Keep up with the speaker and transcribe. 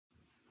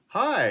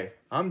Hi,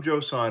 I'm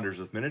Joe Saunders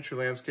with Miniature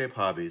Landscape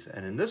Hobbies,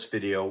 and in this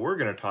video we're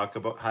going to talk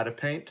about how to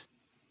paint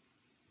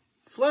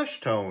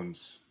flesh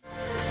tones.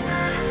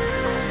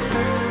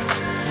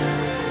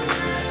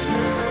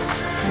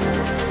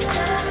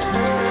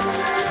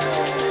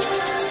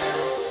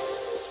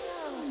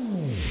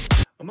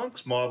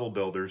 Amongst model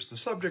builders, the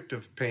subject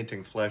of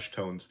painting flesh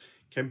tones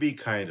can be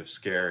kind of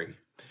scary.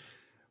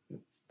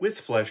 With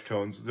flesh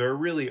tones, there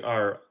really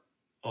are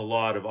a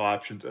lot of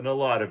options and a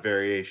lot of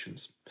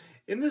variations.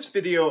 In this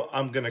video,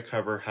 I'm going to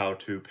cover how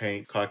to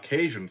paint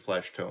Caucasian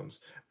flesh tones,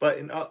 but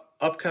in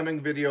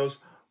upcoming videos,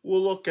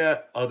 we'll look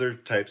at other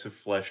types of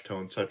flesh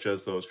tones, such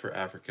as those for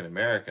African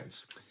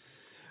Americans.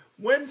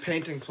 When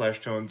painting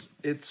flesh tones,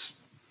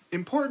 it's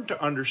important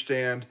to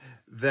understand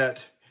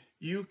that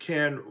you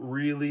can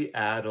really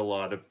add a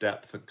lot of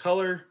depth and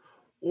color,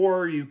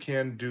 or you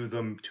can do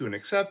them to an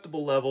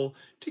acceptable level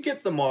to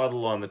get the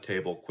model on the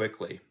table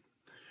quickly.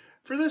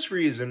 For this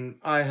reason,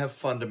 I have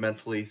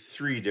fundamentally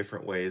three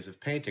different ways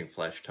of painting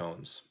flesh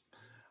tones.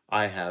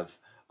 I have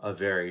a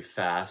very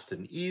fast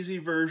and easy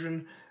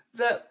version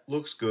that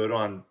looks good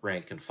on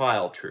rank and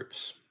file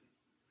troops.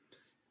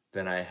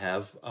 Then I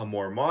have a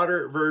more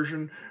moderate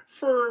version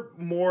for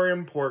more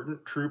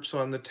important troops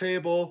on the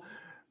table,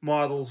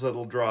 models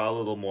that'll draw a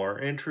little more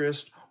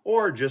interest,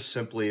 or just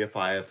simply if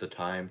I have the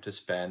time to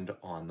spend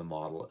on the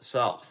model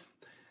itself.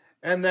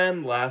 And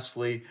then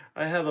lastly,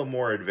 I have a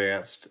more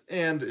advanced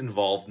and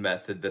involved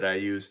method that I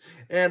use,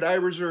 and I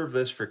reserve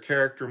this for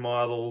character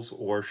models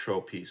or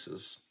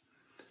showpieces.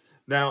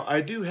 Now,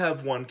 I do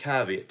have one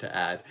caveat to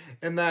add,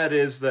 and that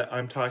is that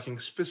I'm talking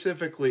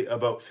specifically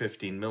about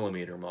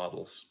 15mm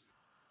models.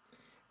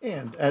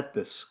 And at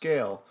this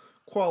scale,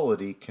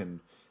 quality can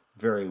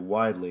vary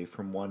widely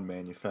from one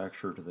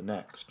manufacturer to the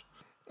next.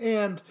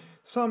 And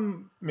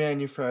some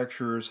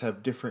manufacturers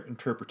have different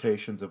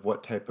interpretations of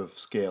what type of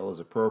scale is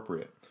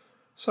appropriate.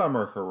 Some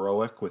are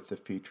heroic, with the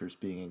features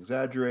being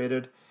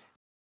exaggerated,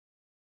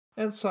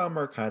 and some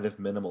are kind of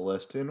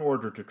minimalist in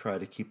order to try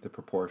to keep the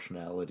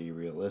proportionality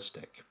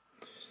realistic.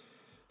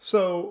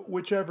 So,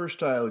 whichever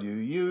style you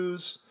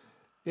use,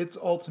 it's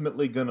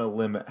ultimately going to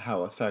limit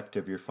how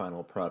effective your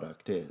final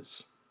product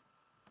is.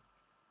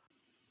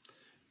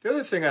 The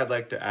other thing I'd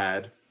like to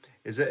add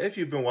is that if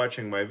you've been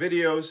watching my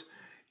videos,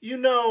 you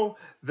know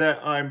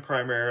that I'm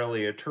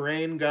primarily a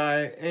terrain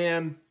guy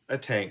and a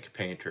tank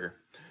painter.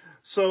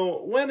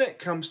 So when it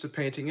comes to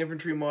painting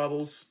infantry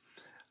models,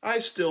 I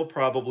still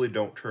probably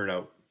don't turn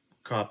out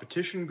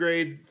competition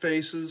grade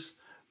faces,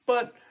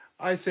 but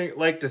I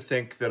like to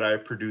think that I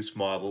produce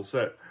models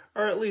that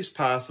are at least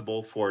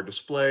passable for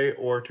display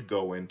or to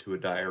go into a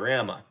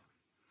diorama.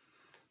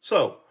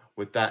 So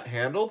with that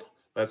handled,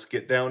 let's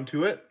get down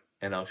to it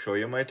and I'll show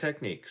you my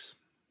techniques.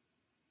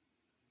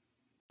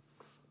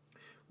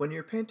 When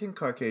you're painting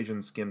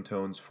Caucasian skin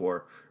tones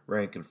for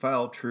rank and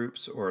file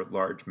troops or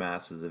large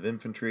masses of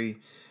infantry,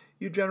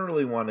 you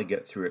generally want to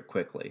get through it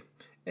quickly,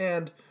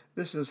 and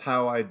this is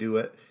how I do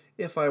it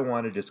if I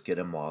want to just get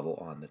a model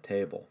on the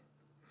table.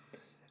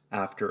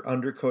 After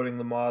undercoating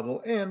the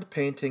model and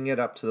painting it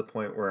up to the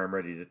point where I'm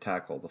ready to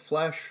tackle the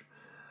flesh,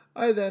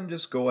 I then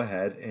just go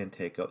ahead and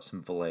take out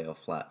some Vallejo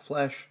flat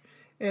flesh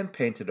and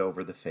paint it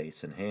over the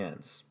face and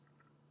hands.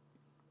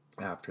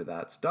 After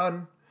that's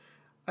done,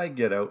 I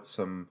get out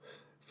some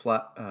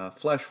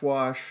flesh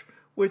wash,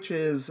 which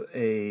is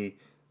a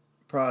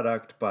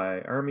product by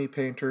Army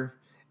Painter,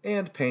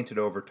 and paint it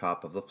over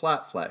top of the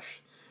flat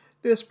flesh.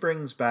 This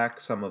brings back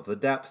some of the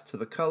depth to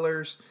the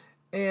colors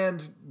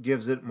and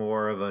gives it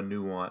more of a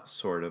nuanced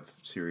sort of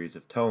series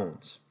of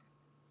tones.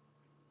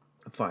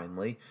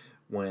 Finally,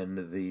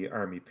 when the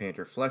Army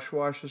Painter flesh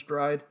wash is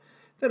dried,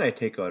 then I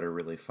take out a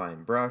really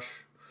fine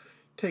brush,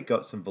 take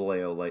out some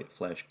Vallejo light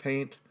flesh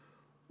paint,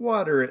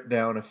 water it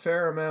down a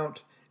fair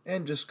amount,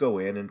 and just go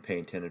in and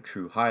paint in a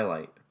true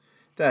highlight.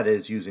 That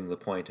is, using the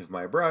point of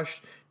my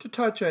brush to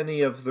touch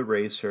any of the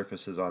raised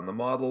surfaces on the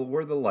model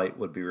where the light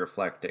would be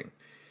reflecting.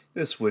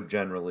 This would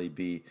generally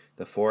be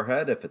the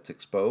forehead if it's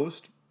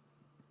exposed,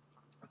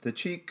 the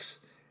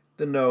cheeks,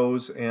 the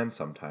nose, and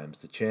sometimes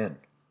the chin.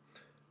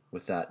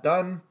 With that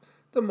done,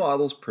 the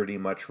model's pretty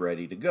much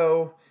ready to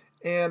go,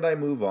 and I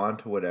move on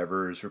to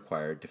whatever is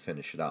required to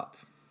finish it up.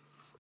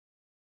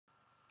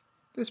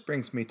 This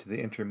brings me to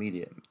the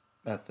intermediate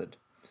method.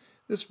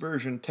 This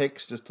version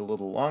takes just a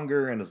little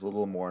longer and is a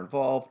little more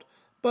involved,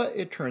 but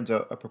it turns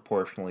out a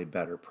proportionally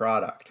better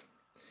product.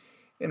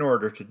 In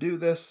order to do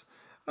this,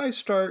 I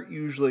start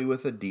usually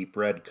with a deep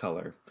red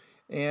color,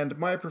 and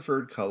my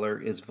preferred color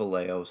is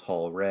Vallejo's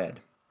Hull Red.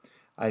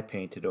 I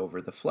paint it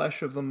over the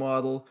flesh of the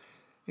model,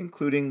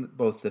 including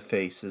both the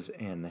faces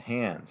and the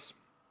hands.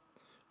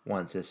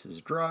 Once this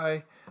is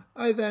dry,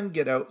 I then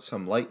get out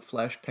some light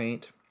flesh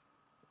paint,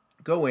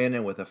 go in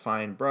and with a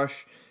fine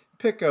brush,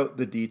 pick out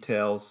the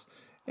details,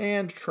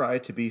 and try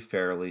to be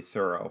fairly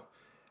thorough.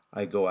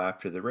 I go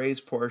after the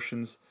raised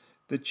portions,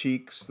 the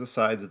cheeks, the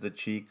sides of the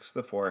cheeks,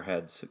 the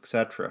foreheads,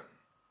 etc.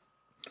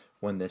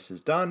 When this is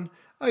done,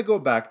 I go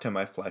back to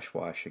my flesh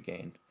wash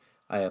again.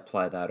 I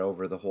apply that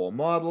over the whole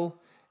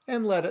model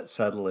and let it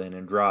settle in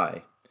and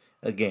dry.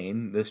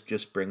 Again, this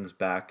just brings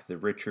back the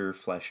richer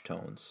flesh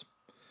tones.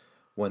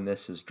 When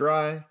this is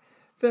dry,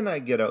 then I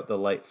get out the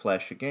light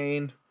flesh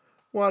again,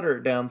 water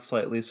it down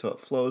slightly so it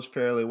flows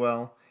fairly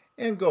well,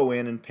 and go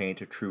in and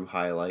paint a true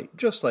highlight,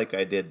 just like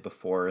I did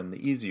before in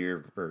the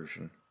easier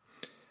version.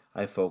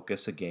 I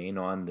focus again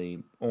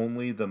on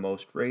only the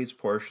most raised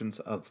portions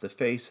of the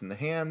face and the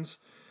hands,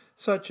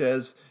 such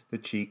as the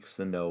cheeks,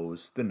 the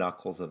nose, the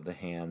knuckles of the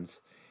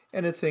hands,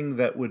 anything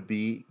that would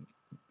be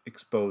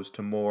exposed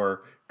to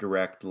more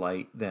direct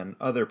light than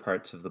other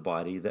parts of the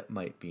body that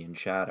might be in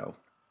shadow.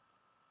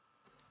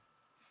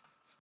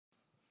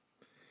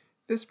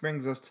 This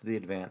brings us to the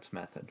advanced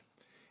method.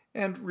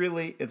 And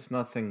really, it's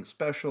nothing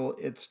special,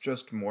 it's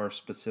just more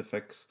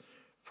specifics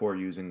for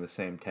using the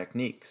same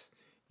techniques.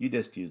 You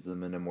just use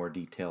them in a more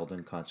detailed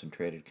and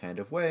concentrated kind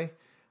of way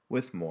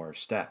with more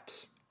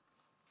steps.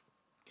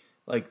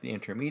 Like the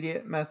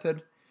intermediate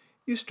method,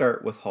 you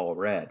start with hull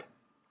red.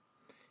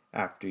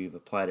 After you've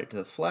applied it to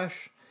the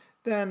flesh,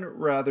 then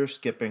rather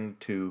skipping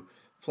to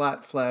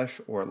flat flesh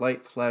or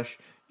light flesh,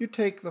 you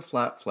take the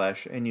flat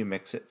flesh and you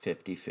mix it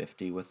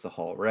 50-50 with the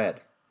hull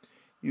red.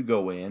 You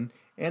go in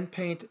and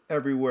paint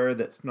everywhere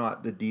that's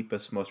not the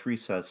deepest, most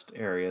recessed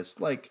areas,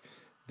 like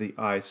the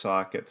eye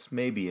sockets,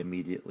 maybe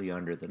immediately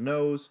under the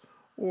nose,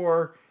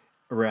 or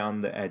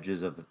around the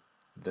edges of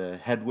the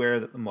headwear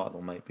that the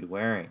model might be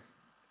wearing.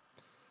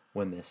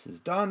 When this is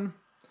done,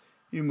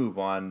 you move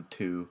on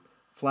to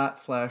flat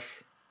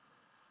flesh,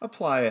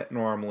 apply it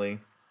normally,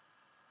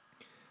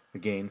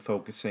 again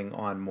focusing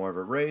on more of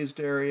a raised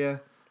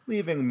area,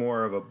 leaving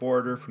more of a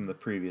border from the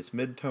previous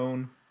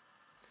midtone.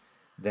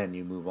 Then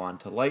you move on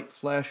to light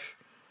flesh,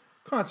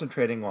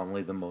 concentrating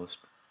only the most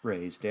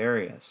raised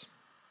areas.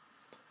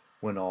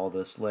 When all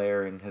this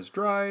layering has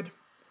dried,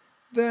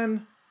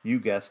 then, you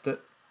guessed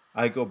it,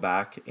 I go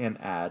back and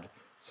add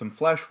some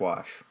flesh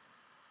wash.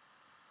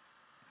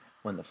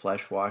 When the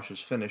flesh wash is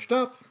finished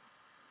up,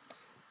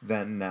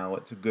 then now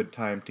it's a good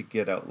time to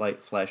get out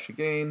light flesh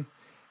again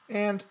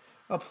and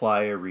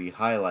apply a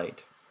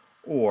re-highlight.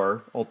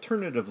 Or,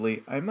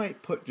 alternatively, I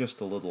might put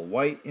just a little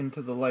white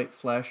into the light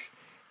flesh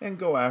and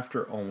go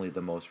after only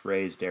the most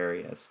raised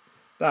areas.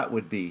 That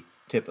would be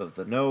tip of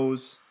the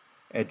nose,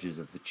 edges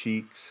of the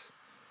cheeks,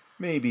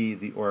 maybe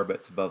the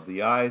orbits above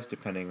the eyes,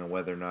 depending on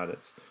whether or not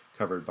it's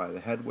covered by the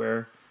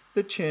headwear,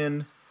 the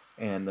chin,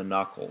 and the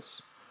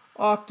knuckles.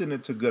 Often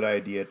it's a good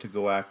idea to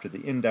go after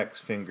the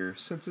index finger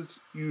since it's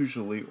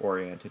usually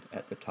oriented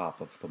at the top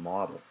of the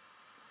model.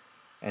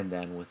 And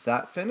then with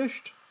that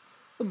finished,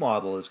 the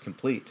model is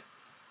complete.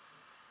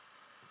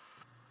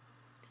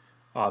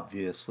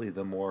 Obviously,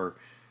 the more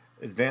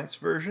advanced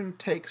version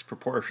takes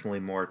proportionally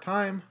more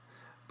time,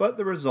 but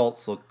the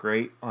results look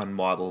great on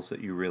models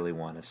that you really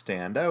want to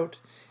stand out,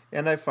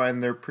 and I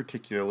find they're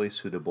particularly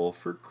suitable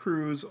for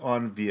crews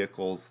on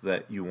vehicles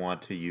that you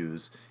want to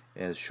use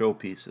as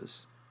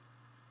showpieces.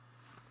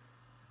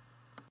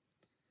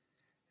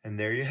 And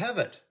there you have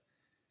it.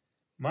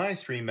 My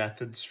 3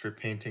 methods for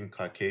painting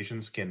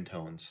Caucasian skin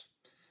tones.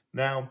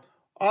 Now,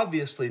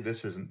 obviously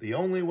this isn't the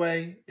only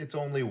way, it's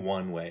only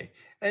one way,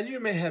 and you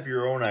may have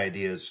your own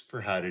ideas for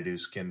how to do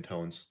skin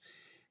tones.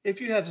 If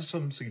you have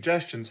some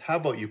suggestions, how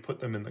about you put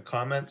them in the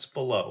comments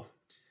below?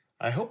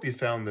 I hope you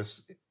found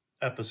this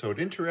episode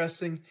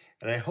interesting,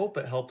 and I hope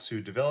it helps you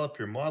develop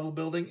your model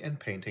building and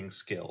painting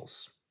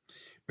skills.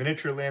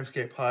 Miniature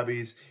Landscape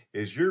Hobbies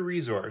is your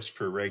resource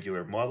for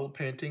regular model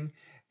painting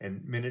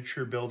and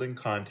miniature building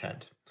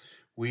content.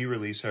 We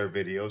release our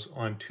videos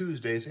on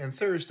Tuesdays and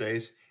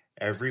Thursdays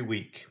every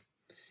week.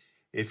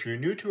 If you're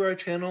new to our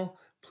channel,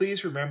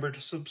 please remember to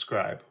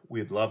subscribe.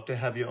 We'd love to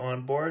have you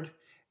on board,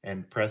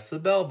 and press the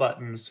bell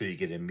button so you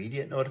get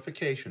immediate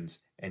notifications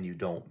and you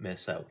don't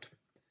miss out.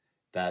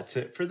 That's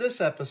it for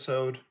this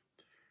episode.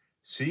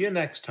 See you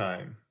next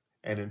time,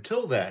 and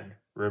until then,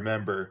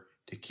 remember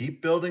to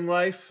keep building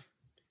life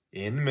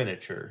in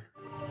miniature.